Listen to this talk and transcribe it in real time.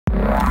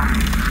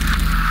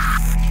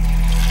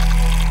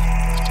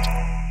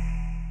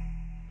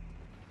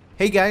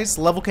Hey guys,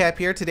 LevelCap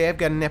here. Today I've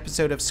got an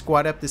episode of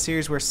Squad Up, the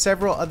series where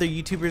several other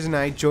YouTubers and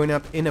I join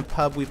up in a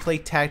pub. We play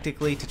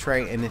tactically to try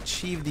and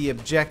achieve the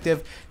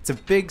objective. It's a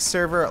big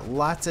server,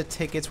 lots of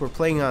tickets. We're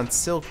playing on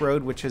Silk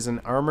Road, which is an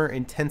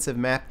armor-intensive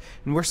map,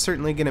 and we're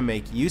certainly going to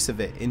make use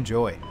of it.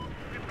 Enjoy.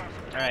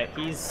 Alright,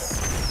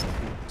 he's...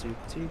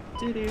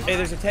 Hey,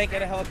 there's a tank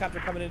and a helicopter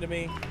coming into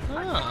me.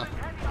 Ah.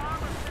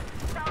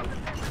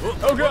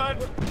 Oh god!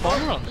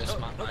 Bomber on this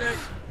map. Okay,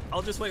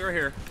 I'll just wait right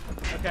here.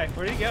 Okay,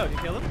 where did he go? Did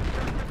you kill him?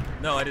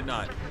 No, I did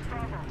not.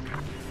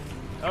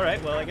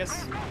 Alright, well I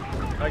guess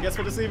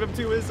we'll just leave him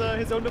to his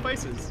own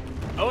devices.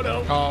 Oh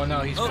no! Oh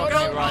no, he's fucking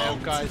no. it right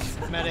up, guys.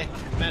 Medic,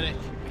 medic.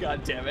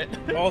 God damn it.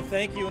 Oh,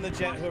 thank you in the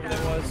jet, whoever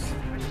that was.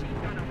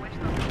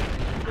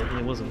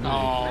 It wasn't me.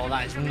 Oh,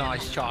 that is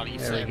nice, Charlie.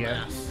 There we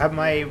go.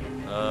 My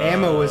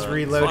ammo was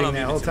reloading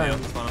that whole time.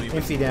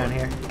 Empty down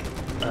here.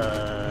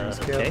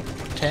 Okay.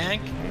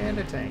 Tank? And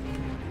a tank.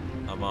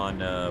 I'm on,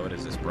 what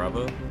is this,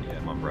 Bravo? Yeah,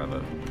 I'm on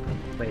Bravo.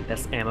 Wait,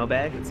 that's ammo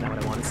bag? That's not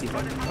what I want to see.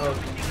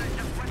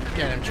 Oh,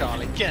 Get him,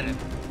 Charlie. Get him.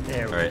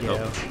 there we Alright, go.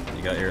 oh,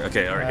 you got your,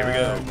 okay, alright, here we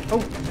go. Oh,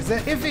 is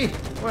that iffy?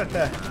 What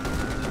the?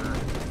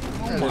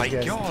 Oh my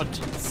god.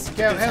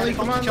 Scout heli,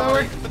 come on, Charlie,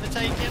 lower. for the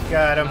taking.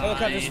 Got him.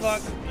 Helicopter's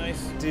fucked.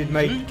 Nice. Dude,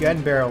 my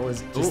gun barrel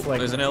was just like...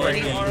 there's an LA Many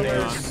engine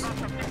down.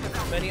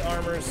 armors. Many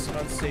armors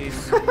on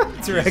seas.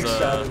 direct He's,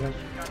 shot at him.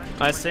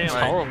 I say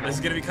Alright, horrible. this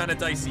is gonna be kinda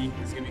dicey.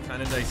 This is gonna be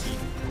kinda dicey.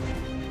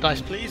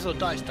 Dice, please, or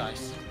dice,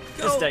 dice?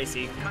 It's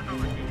dicey.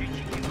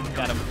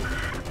 Got him.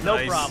 No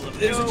Nice. problem.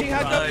 There's a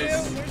jihad up there.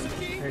 Nice. There's a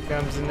G. Here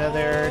comes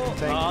another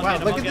tank. I'll Wow,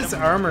 get him, look I'll at get this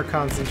him. armor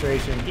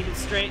concentration. Keep it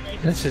straight. Keep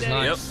it This is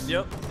steady. nice.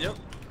 Yep.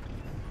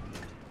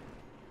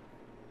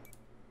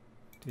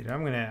 Dude,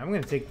 I'm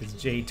gonna take this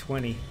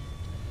J20.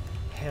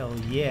 Hell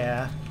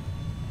yeah.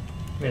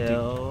 I'm gonna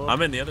Hell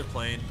I'm in the other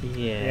plane.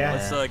 yeah.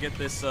 Let's get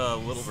this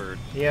little bird.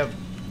 Yep.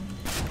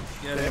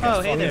 Get him.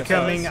 Oh, hey there,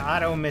 Incoming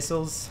fellas. auto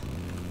missiles.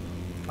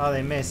 Oh,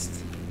 they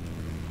missed.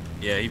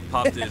 Yeah, he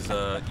popped his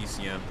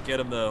ECM. Get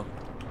him though.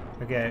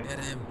 Okay. Get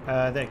him.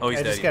 Oh, he's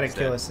I just dead, got a he's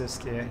kill dead.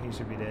 assist. Yeah, he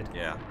should be dead.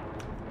 Yeah.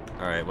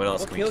 Alright, what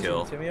else What can we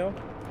kills kill? you,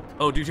 Timio?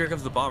 Oh, dude, here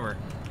comes the bomber.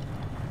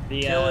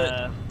 The Kill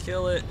it.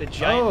 Kill it. the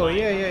giant. Oh, mine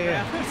yeah,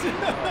 yeah.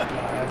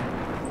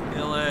 craft.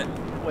 Kill it.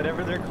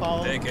 Whatever they're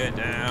called. Take it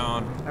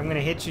down. I'm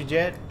gonna hit you,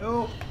 Jet.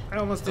 Oh, I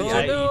almost Oh,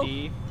 did you. no.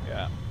 IED.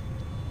 Yeah.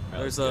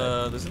 There's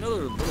another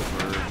little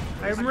bird.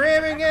 I'm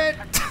ramming it!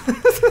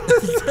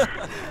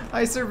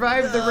 I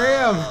survived the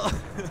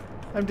ram!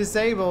 I'm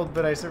disabled,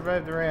 but I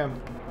survived the ram.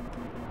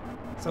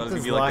 It's gonna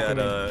Something's be like locking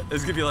that. in.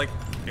 It's gonna be like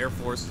Air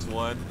Force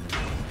One.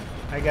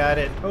 I got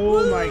it.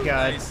 Oh my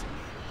god. Nice.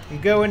 I'm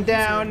going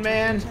down,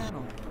 man.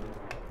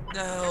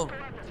 No.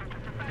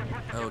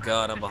 Oh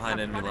god, I'm behind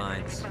enemy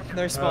lines.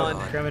 They're Oh, spawned.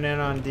 coming in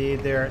on D.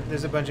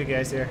 There's a bunch of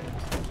guys here.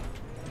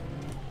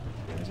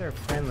 Where's our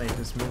friendly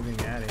just moving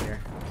out of here?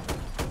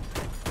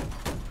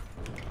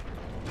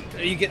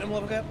 Are you getting him,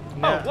 level cap?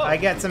 No, whoa. I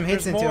got some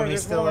hits There's into more, him. He's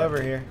there's still more.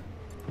 over here.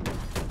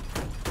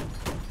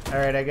 All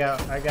right, I got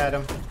him. I got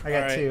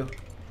Alright. two.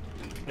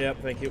 Yep,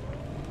 thank you.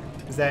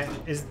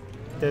 Is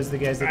those the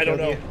guys that I don't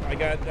killed know. you? I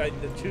got the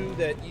two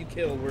that you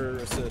killed were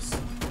assists.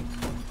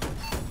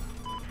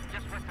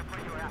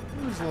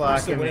 Who's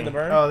locking winning me? the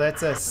burn? Oh,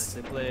 that's a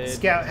Discipline.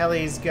 scout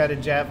heli's got a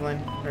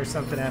javelin or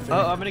something after Oh,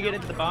 me. I'm gonna get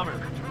into the bomber.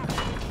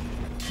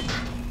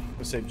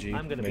 Let's say G.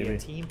 I'm gonna be a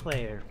team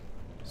player.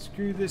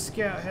 Screw the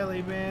scout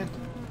heli, man.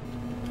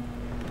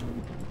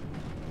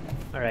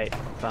 All right,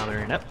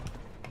 bombering up.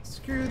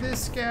 Screw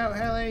this scout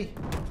heli.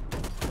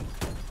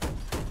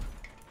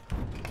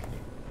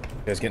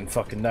 You guys getting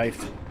fucking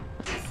knifed.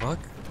 Fuck.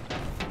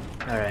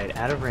 All right,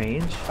 out of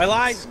range. I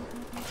lied.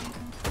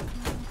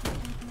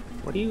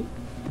 What do you?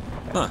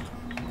 Huh.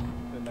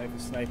 The knife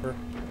is sniper.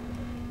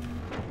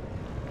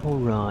 All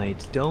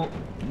right, don't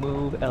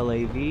move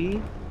LAV,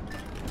 and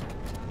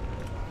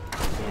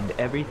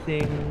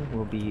everything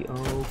will be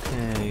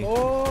okay.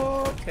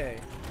 Okay.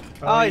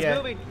 Oh, he's yeah.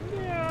 moving.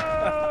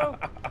 No.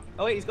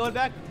 Oh wait, he's going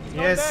back. He's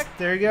going Yes, back.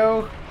 there you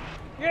go.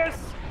 Yes.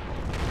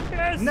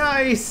 Yes.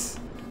 Nice.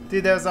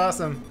 Dude, that was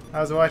awesome. I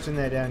was watching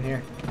that down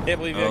here. Can't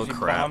believe you Oh, actually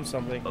crap. bombed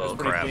something. Oh, That's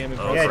pretty crap. damn Oh,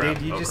 impressive. yeah, crap.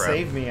 dude, you Oh, just crap.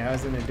 saved me. I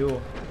was in a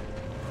duel.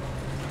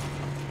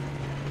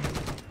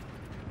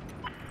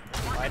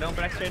 I don't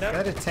back straight Is up.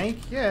 that a tank?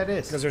 Yeah, it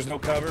Because is. there's no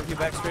cover if you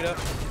back straight up.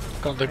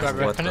 Got the guy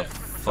What repping the it.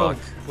 fuck?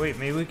 Wait,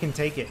 maybe we can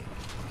take it.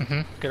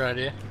 Good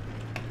idea.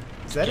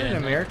 Is that Get an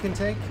in there. American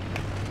tank?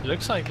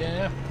 Looks like it,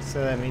 yeah.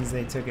 So that means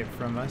they took it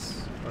from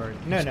us? Or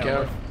no, Let's no.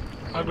 go.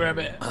 I'll grab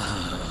it.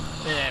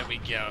 There we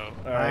go.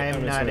 All right,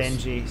 I'm not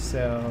assist. NG,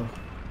 so.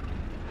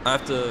 I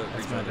have to That's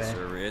rejoin my the bad.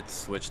 server. It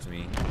switched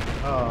me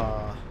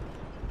Oh.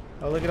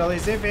 Oh, look at all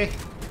these iffy.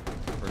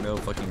 for no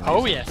fucking reason.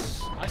 Oh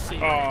yes, I see.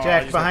 Oh, I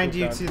Jack, just behind got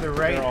you pooped to on. the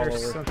right They're all or over.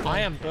 something. I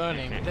am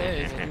burning. There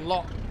is a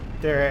lot.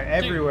 They're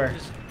everywhere.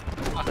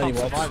 Dude, I Many can't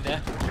walks. survive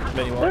there.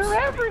 Many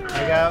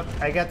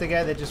walks. I got the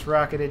guy that just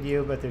rocketed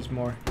you, but there's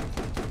more.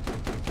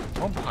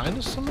 One behind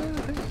us somewhere, I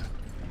think.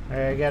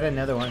 Alright, I got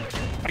another one.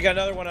 I got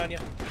another one on you.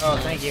 Oh,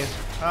 thank you.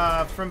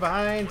 From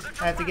behind,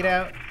 I have to get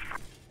out.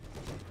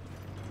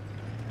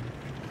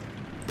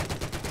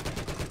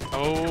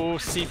 Oh,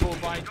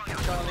 C4 bike,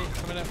 Charlie,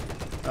 coming up.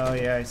 Oh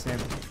yeah, I see him.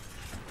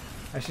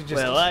 I should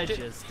just. Well, I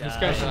just Let's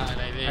go for that,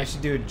 lady. I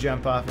should do a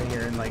jump off of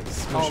here and like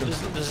smush Oh,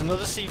 him. there's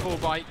another C4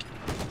 bike.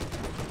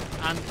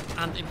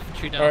 And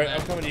infantry down Alright, there.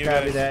 I'm coming to you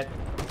Copy guys. that.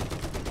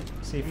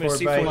 I'm gonna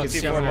C4 bike C4 and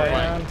C4 C4 bike.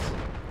 rounds.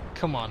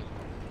 Come on.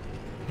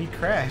 He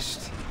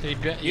crashed. Did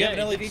he You have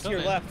an LED he to your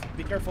did. left.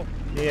 Be careful.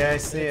 Yeah, I In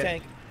see the it.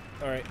 tank.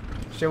 Alright.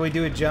 Shall we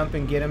do a jump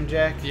and get him,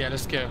 Jack? Yeah,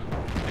 let's go.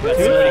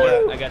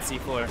 I got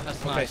C4. That's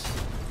Okay. nice.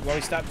 You want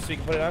me to stop so you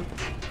can put it on?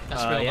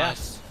 That's real yeah.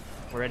 nice.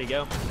 We're ready to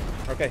go.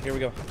 Okay, here we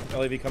go.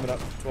 LEV coming up.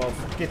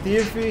 12. Get the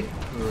infy.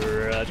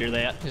 Roger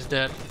that. He's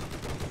dead.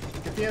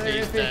 Get the other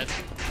He's infy. dead.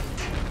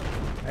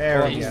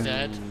 There we He's go.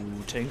 dead.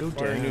 Ooh, Tango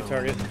Or a new down.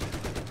 target.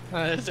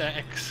 There's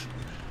X.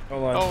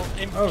 Hold on. Oh,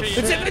 infantry. shit.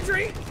 is It's dead.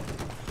 infantry!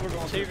 We're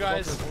going Two through,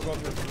 guys. We're going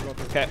through. We're going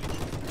through. Okay.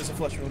 There's a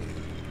flesh wound.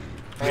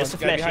 There's a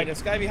guy fleshy. behind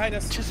us. Guy behind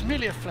us. Just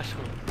merely a flesh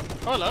wound.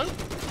 Oh, hello.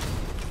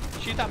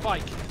 Shoot that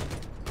bike.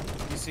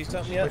 You see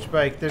something yet? Which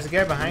bike? There's a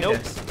guy behind Nope.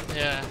 us.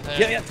 Yeah.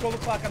 There. Yeah, 12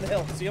 o'clock on the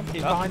hill. See him?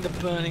 He's Oh. behind the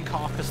burning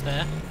carcass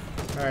there.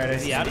 Alright, I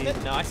Is see. he out of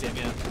it? No, I see him,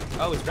 yeah.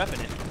 Oh, he's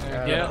repping it.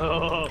 There Uh, we go.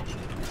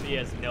 Oh, he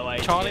has no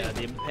idea. Charlie,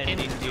 The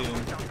impending doom.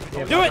 Yeah,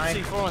 Do it! behind-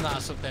 C4 on that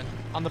or something.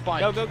 On the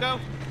bike. Go, go, go.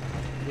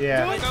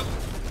 Yeah. Go, go.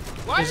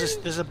 Why?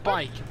 There's a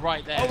bike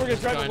right there. Oh, we're gonna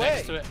Just drive going away.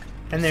 next to it.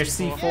 And there's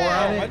C4. C4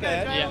 on Oh, my it.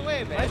 bad. Drive Yeah.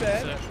 away, man. My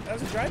bad. So- That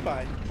was a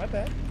drive-by. My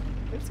bad.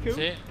 It's cool.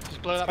 See it?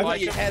 Just blow that I thought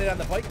bike you up. had it on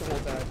the bike the whole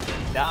time.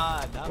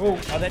 Nah. Oh,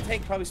 Oh, that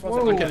tank probably smells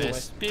Whoa. like Look at anyway.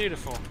 this.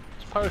 Beautiful.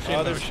 It's poetry Oh,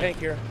 in there's a motion. tank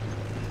here.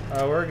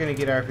 we're gonna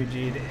get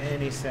RPG'd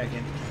any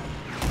second.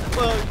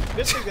 Well,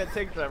 good thing that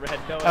tank driver had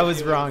no idea. I was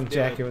what he wrong, doing.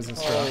 Jack. It was a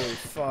straw. Holy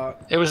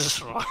fuck. It was a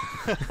straw.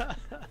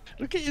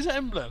 Look at his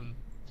emblem.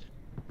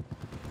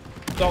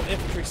 Don't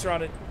infantry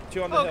surrounded.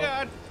 2 on the Oh hill.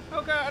 god.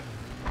 Oh god.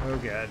 Oh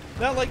god.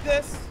 Not like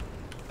this.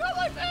 Not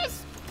like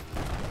this.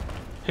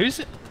 Who's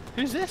it?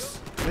 Who's this?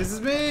 This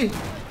is me.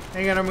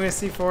 Hang on, I'm gonna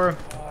C4 him.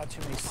 Oh,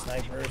 too many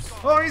snipers.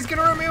 Oh, he's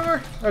gonna run me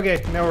over.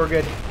 Okay, now we're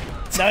good.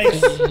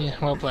 Nice. Yeah,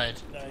 well played.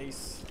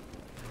 Nice.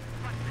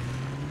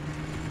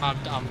 I'm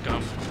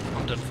gone.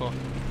 I'm done for.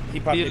 He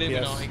popped The DPS.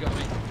 Illuminati got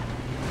me.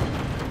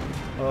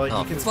 Well, you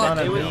Oh, can fuck, spawn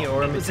on it was- me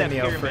or it was that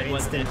Matimio for pyramid,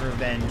 wasn't instant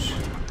revenge.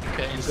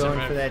 Okay, I'm instant going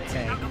rev. for that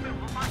tank.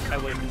 I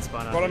would have been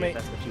spawned on Follow me me. if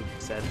that's what you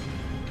said.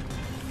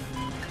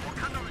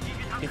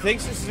 He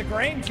thinks this is a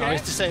grain, Oh, Jack.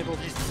 he's disabled.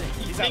 He's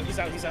disabled. He's out, he's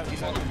out, he's out,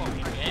 he's out.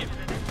 Fucking game.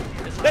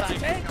 There's a That's a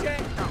tank. tank,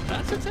 Jack.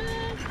 That's a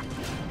tank.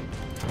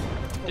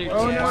 Dude,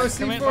 Oh yeah. no,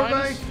 Come in C4 behind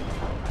bike.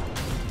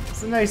 us.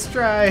 It's a nice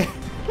try.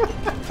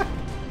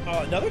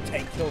 Oh, another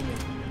tank killed me.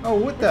 Oh,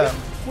 what the?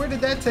 Where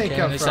did that tank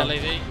Okay, come this from?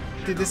 LED.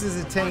 Dude, this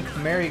is a tank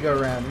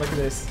merry-go-round. Look at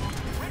this.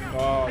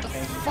 Oh,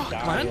 tank fuck,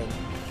 dying. man?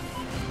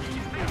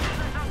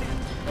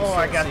 Oh,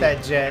 I got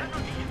that jet.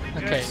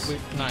 Okay,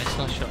 nice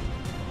shot.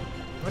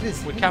 What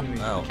is We're hitting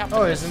me? Oh. capping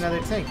Oh, there's this. another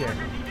tank here.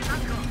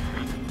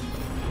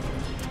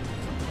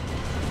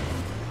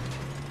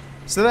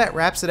 So that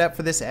wraps it up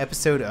for this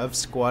episode of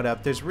Squad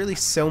Up. There's really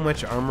so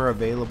much armor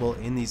available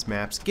in these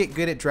maps. Get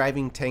good at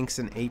driving tanks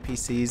and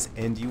APCs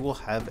and you will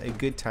have a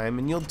good time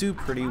and you'll do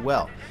pretty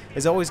well.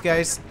 As always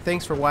guys,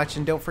 thanks for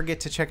watching. Don't forget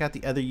to check out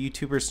the other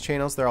YouTubers'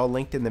 channels. They're all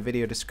linked in the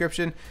video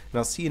description. And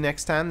I'll see you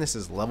next time. This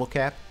is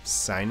LevelCap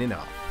signing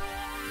off.